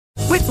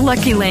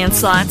Lucky Land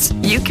Slots,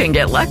 you can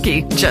get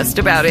lucky just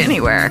about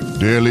anywhere.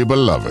 Dearly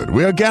beloved,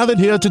 we are gathered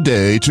here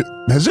today to...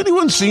 Has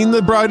anyone seen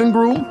the bride and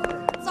groom?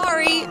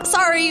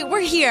 Sorry, we're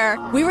here.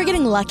 We were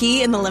getting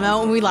lucky in the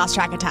limo and we lost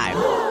track of time.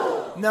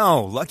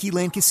 No, Lucky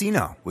Land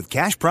Casino, with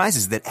cash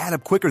prizes that add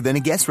up quicker than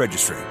a guest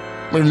registry.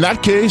 In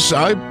that case,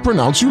 I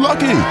pronounce you lucky.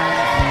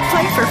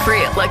 Play for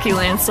free at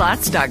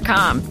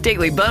LuckyLandSlots.com.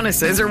 Daily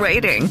bonuses are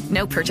waiting.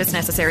 No purchase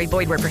necessary.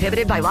 Void where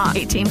prohibited by law.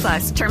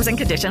 18+. Terms and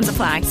conditions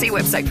apply. See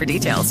website for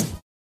details.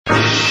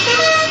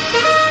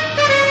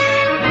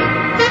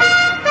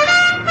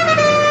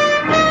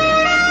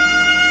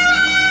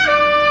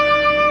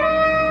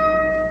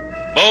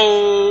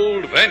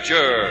 Bold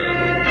Venture.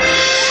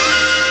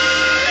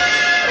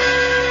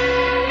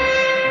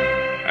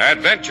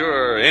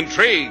 Adventure,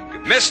 intrigue,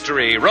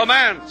 mystery,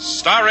 romance,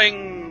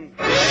 starring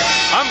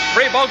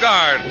Humphrey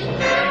Bogart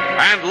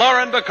and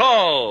Lauren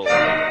Bacall.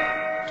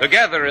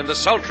 Together in the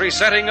sultry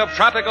setting of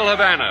tropical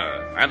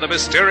Havana and the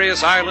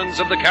mysterious islands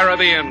of the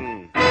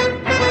Caribbean.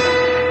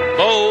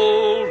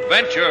 Bold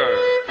Venture.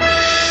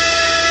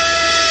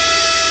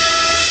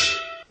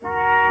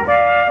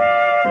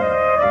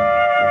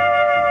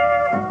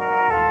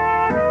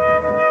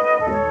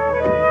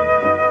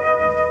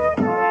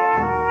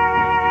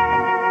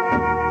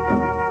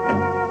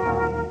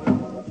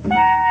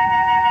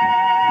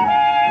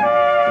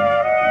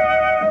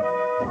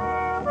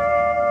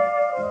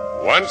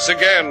 Once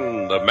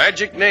again, the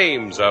magic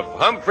names of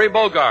Humphrey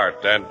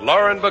Bogart and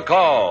Lauren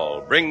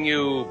Bacall bring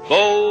you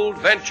Bold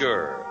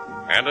Venture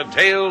and a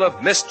tale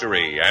of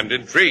mystery and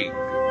intrigue.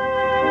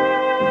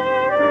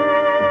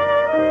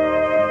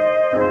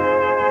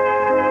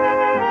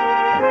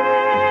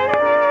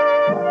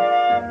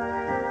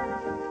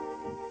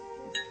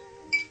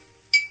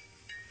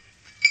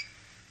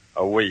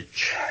 A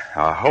week.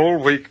 A whole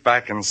week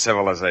back in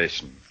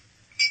civilization.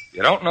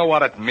 You don't know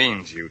what it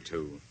means, you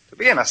two. To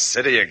be in a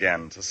city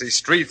again, to see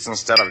streets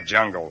instead of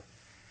jungle.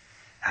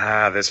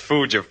 This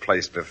food you've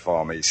placed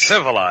before me,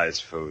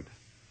 civilized food.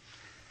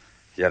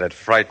 Yet it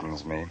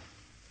frightens me.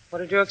 What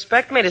did you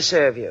expect me to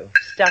serve you?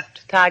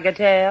 Stuffed tiger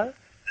tail?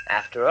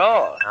 After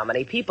all, how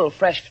many people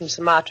fresh from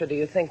Sumatra do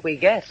you think we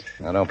get?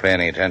 Now, don't pay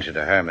any attention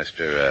to her,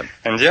 Mr.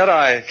 And yet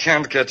I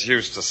can't get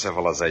used to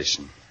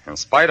civilization. In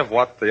spite of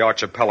what the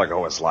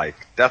archipelago is like,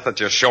 death at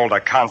your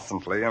shoulder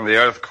constantly, and the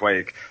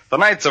earthquake, the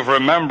nights of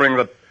remembering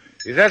that...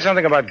 You said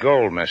something about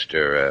gold,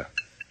 Mr.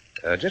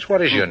 Just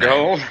what is your name?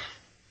 Gold?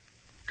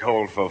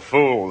 Gold for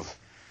fools.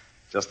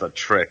 Just a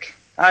trick.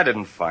 I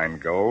didn't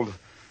find gold.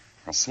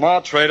 A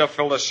smart trader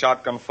filled a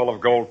shotgun full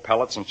of gold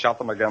pellets and shot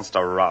them against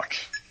a rock.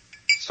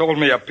 Sold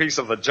me a piece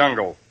of the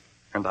jungle,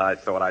 and I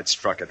thought I'd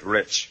struck it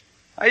rich.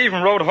 I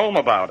even wrote home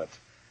about it.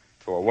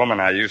 To a woman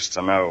I used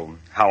to know,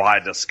 how I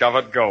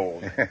discovered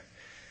gold.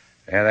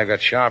 Yeah, they've got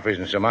sharpies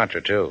in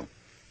Sumatra, too.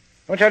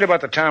 I'll tell you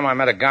about the time I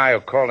met a guy who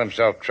called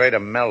himself Trader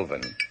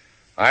Melvin.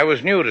 I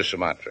was new to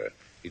Sumatra.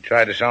 He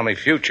tried to sell me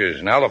futures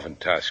and elephant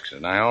tusks,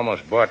 and I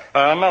almost bought...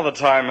 Another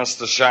time,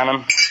 Mr.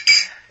 Shannon.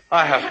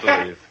 I have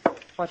to leave.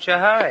 What's your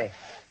hurry?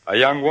 A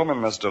young woman,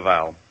 Mr.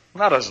 Val.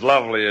 Not as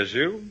lovely as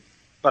you,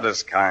 but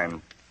as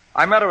kind.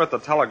 I met her at the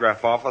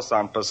telegraph office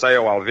on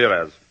Paseo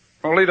Alvarez.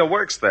 Lolita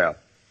works there.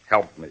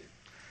 Helped me.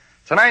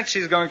 Tonight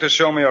she's going to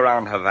show me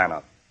around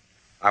Havana.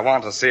 I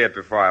want to see it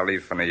before I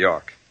leave for New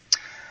York.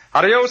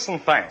 Adios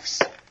and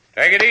thanks.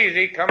 Take it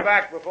easy. Come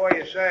back before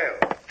you sail.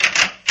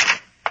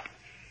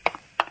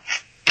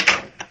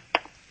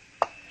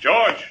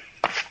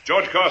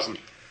 George Carson.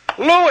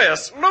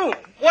 Louis! Lou,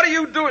 what are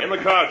you doing? In the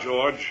car,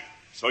 George.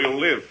 So you'll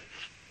live.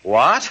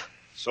 What?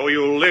 So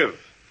you'll live.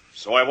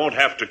 So I won't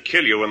have to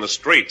kill you in the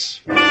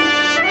streets.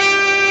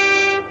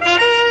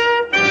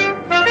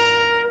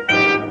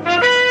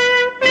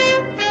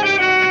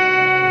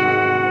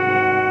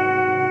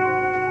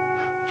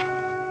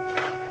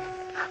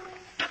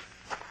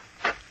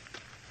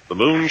 The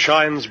moon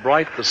shines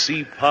bright, the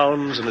sea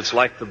pounds, and it's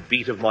like the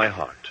beat of my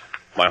heart.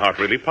 My heart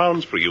really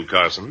pounds for you,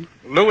 Carson.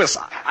 Louis,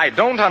 I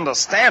don't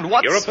understand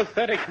what's... You're a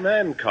pathetic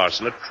man,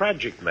 Carson, a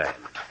tragic man.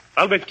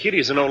 I'll bet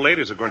kiddies and old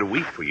ladies are going to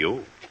weep for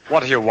you.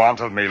 What do you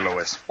want of me,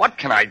 Louis? What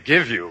can I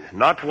give you?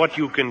 Not what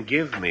you can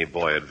give me,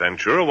 boy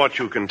adventurer, what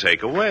you can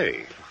take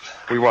away.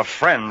 We were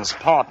friends,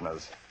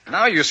 partners.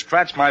 Now you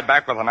scratch my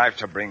back with a knife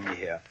to bring me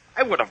here.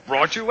 I would have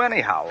brought you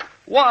anyhow.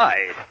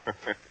 Why?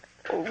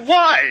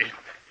 Why?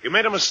 You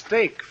made a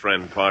mistake,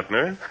 friend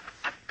partner.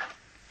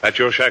 That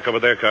your shack over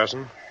there,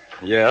 Carson?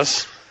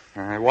 Yes.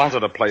 I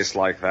wanted a place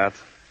like that.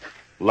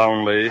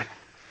 Lonely.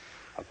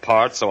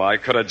 Apart so I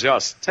could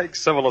adjust. Take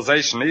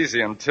civilization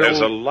easy until... There's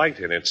a light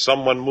in it.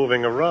 Someone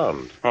moving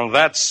around. Oh,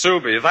 that's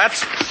Subi.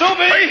 That's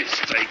Subi! Hey,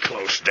 stay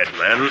close, dead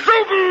man.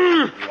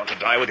 Subi! You want to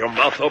die with your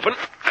mouth open?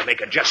 I make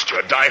a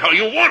gesture. Die how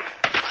you want.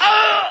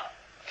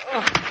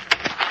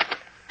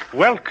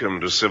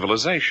 Welcome to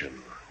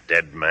civilization,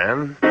 dead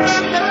man.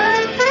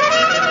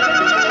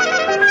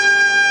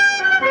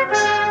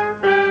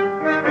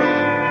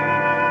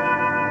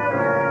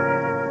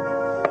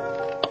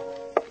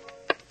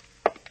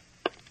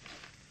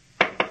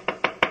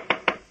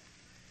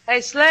 Hey,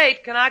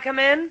 Slate, can I come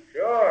in?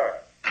 Sure.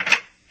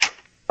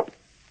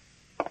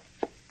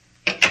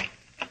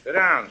 Sit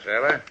down,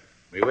 sailor.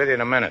 Be with you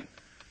in a minute.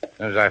 As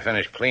soon as I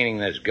finish cleaning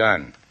this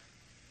gun.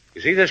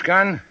 You see this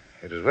gun?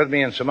 It was with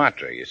me in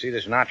Sumatra. You see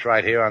this notch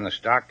right here on the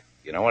stock?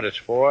 You know what it's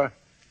for?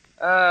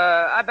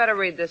 I better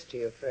read this to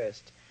you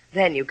first.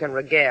 Then you can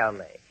regale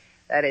me.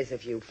 That is,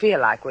 if you feel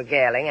like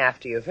regaling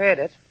after you've heard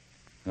it.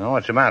 No,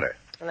 what's the matter?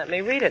 Let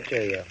me read it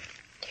to you.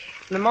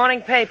 From the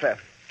morning paper.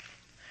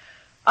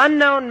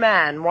 Unknown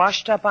man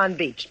washed up on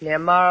beach near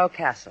Morro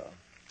Castle.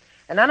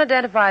 An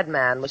unidentified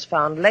man was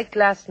found late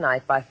last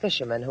night by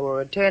fishermen who were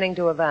returning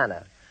to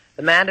Havana.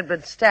 The man had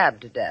been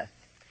stabbed to death.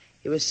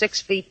 He was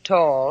 6 feet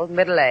tall,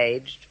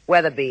 middle-aged,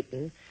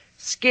 weather-beaten,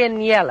 skin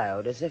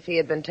yellowed as if he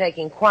had been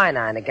taking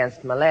quinine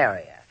against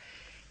malaria.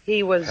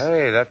 He was...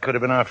 Hey, that could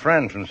have been our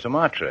friend from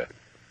Sumatra.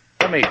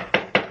 Let me...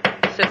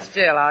 Sit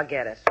still, I'll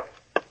get it.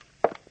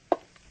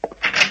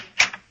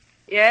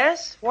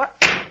 Yes? What?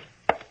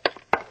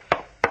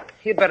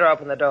 You'd better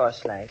open the door,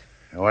 Slate.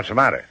 What's the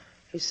matter?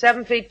 He's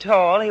 7 feet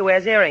tall. He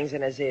wears earrings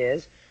in his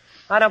ears.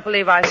 I don't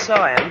believe I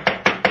saw him.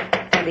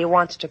 And he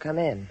wants to come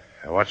in.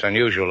 What's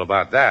unusual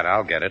about that?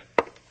 I'll get it.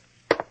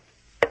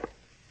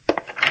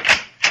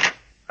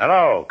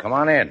 Hello, come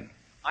on in.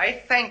 I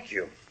thank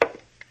you.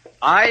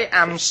 I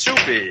am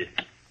Soupy.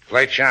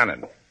 Slate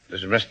Shannon.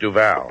 This is Miss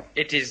Duval.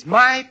 It is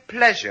my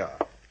pleasure.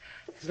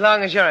 As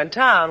long as you're in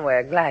town,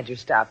 we're glad you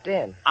stopped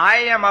in. I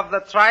am of the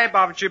tribe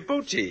of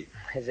Djibouti.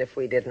 As if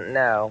we didn't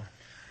know.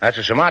 That's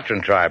a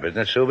Sumatran tribe,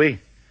 isn't it, Subi?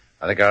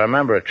 I think I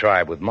remember a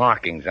tribe with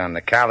markings on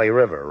the Kali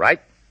River, right?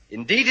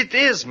 Indeed it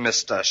is,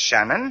 Mr.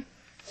 Shannon.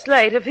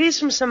 Slate, if he's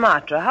from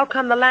Sumatra, how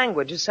come the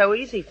language is so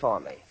easy for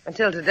me?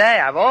 Until today,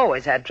 I've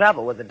always had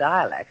trouble with the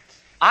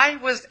dialects. I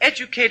was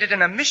educated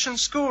in a mission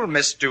school,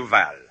 Miss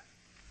Duval.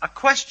 A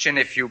question,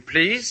 if you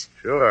please.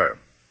 Sure.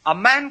 A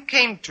man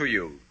came to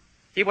you.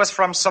 He was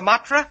from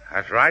Sumatra?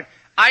 That's right.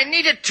 I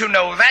needed to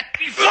know that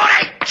before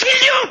I kill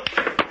you!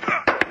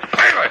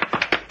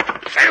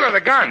 Sailor,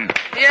 the gun!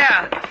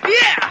 Yeah!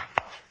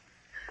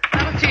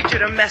 That'll teach you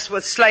to mess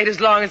with Slate as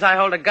long as I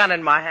hold a gun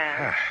in my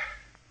hand.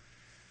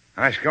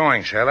 Nice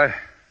going, sailor.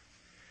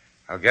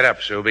 I'll get up,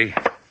 Subi.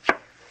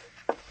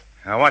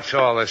 Now, what's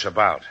all this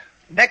about?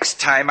 Next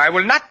time, I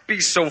will not be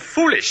so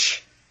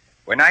foolish.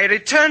 When I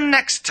return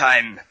next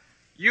time,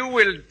 you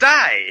will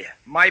die,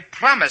 my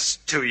promise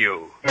to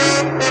you.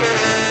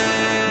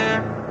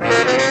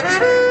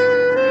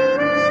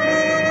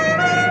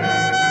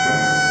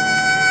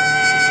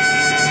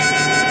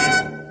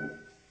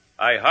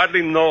 I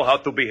hardly know how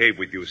to behave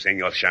with you,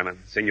 Senor Shannon,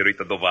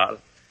 Senorita Duval.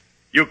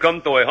 You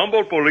come to a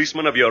humble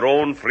policeman of your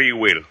own free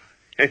will.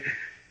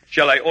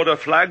 Shall I order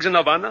flags in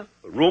Havana?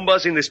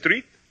 Rumbas in the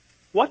street?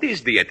 What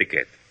is the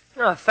etiquette?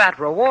 A fat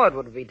reward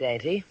would be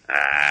dainty.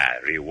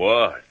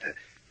 Reward.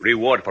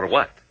 Reward for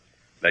what?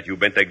 That you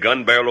bent a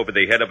gun barrel over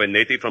the head of a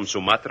native from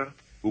Sumatra,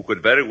 who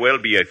could very well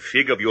be a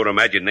fig of your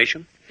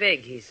imagination?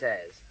 Fig, he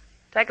says.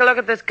 Take a look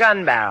at this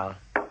gun barrel.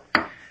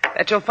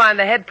 Bet you'll find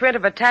the head print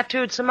of a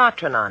tattooed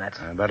Sumatran on it.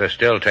 Better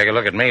still take a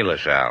look at me,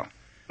 LaSalle.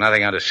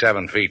 Nothing under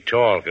 7 feet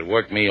tall could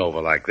work me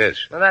over like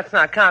this. Well, that's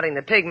not counting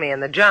the pygmy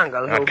in the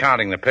jungle who... Not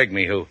counting the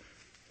pygmy who...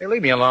 Hey,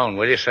 leave me alone,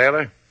 will you,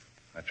 sailor?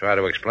 I try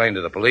to explain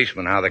to the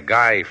policeman how the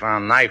guy he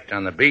found knifed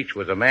on the beach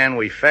was a man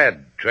we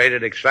fed,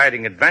 traded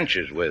exciting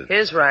adventures with.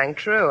 His rang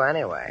true,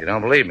 anyway. You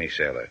don't believe me,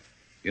 sailor?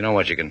 You know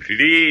what you can...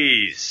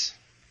 Please.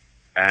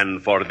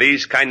 And for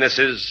these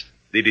kindnesses,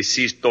 the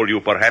deceased told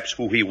you perhaps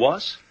who he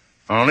was?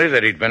 Only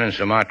that he'd been in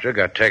Sumatra,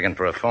 got taken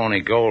for a phony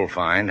gold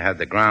find, had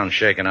the ground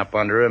shaken up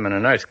under him in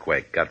an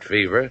earthquake, got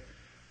fever,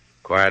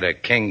 acquired a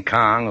King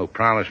Kong who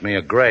promised me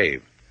a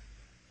grave.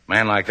 A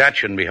man like that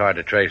shouldn't be hard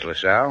to trace,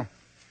 LaSalle.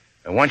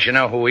 And once you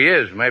know who he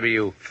is, maybe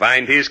you...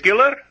 Find his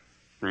killer?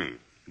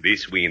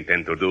 This we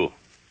intend to do.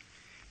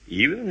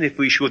 Even if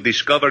we should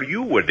discover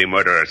you were the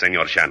murderer,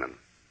 Senor Shannon.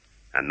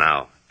 And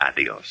now,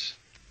 adios.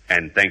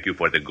 And thank you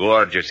for the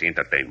gorgeous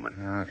entertainment.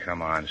 Oh,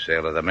 come on,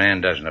 sailor. The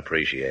man doesn't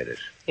appreciate us.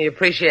 He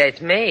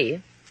appreciates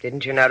me.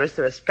 Didn't you notice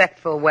the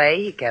respectful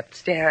way he kept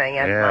staring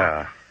at me?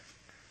 Yeah.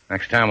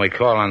 Next time we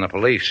call on the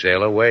police,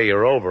 sailor, wear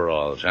your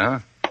overalls, huh?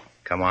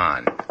 Come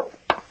on.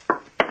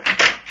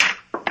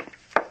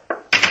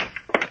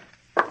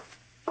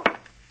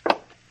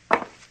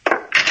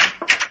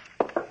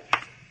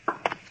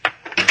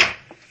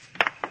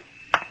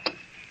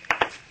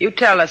 You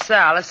tell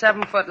LaSalle a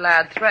 7-foot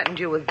lad threatened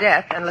you with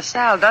death, and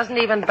LaSalle doesn't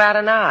even bat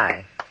an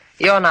eye.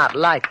 You're not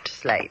liked,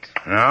 Slate.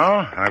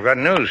 No? I've got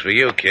news for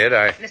you, kid.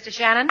 Mr.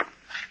 Shannon?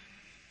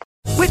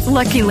 With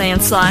Lucky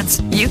Land Slots,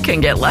 you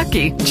can get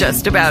lucky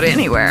just about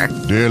anywhere.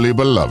 Dearly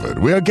beloved,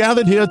 we are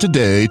gathered here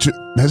today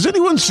to... Has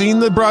anyone seen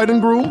the bride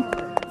and groom?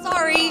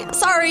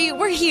 Sorry,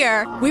 we're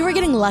here. We were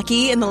getting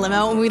lucky in the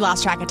limo and we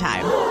lost track of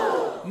time.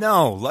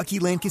 No, Lucky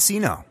Land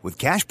Casino, with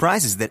cash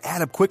prizes that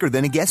add up quicker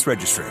than a guest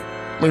registry.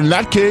 In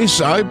that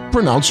case, I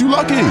pronounce you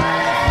lucky.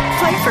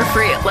 Play for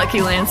free at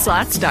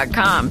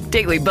LuckyLandSlots.com.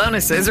 Daily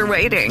bonuses are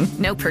waiting.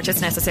 No purchase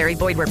necessary.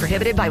 Void where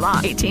prohibited by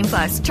law.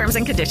 18+. Terms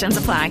and conditions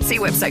apply. See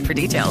website for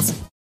details.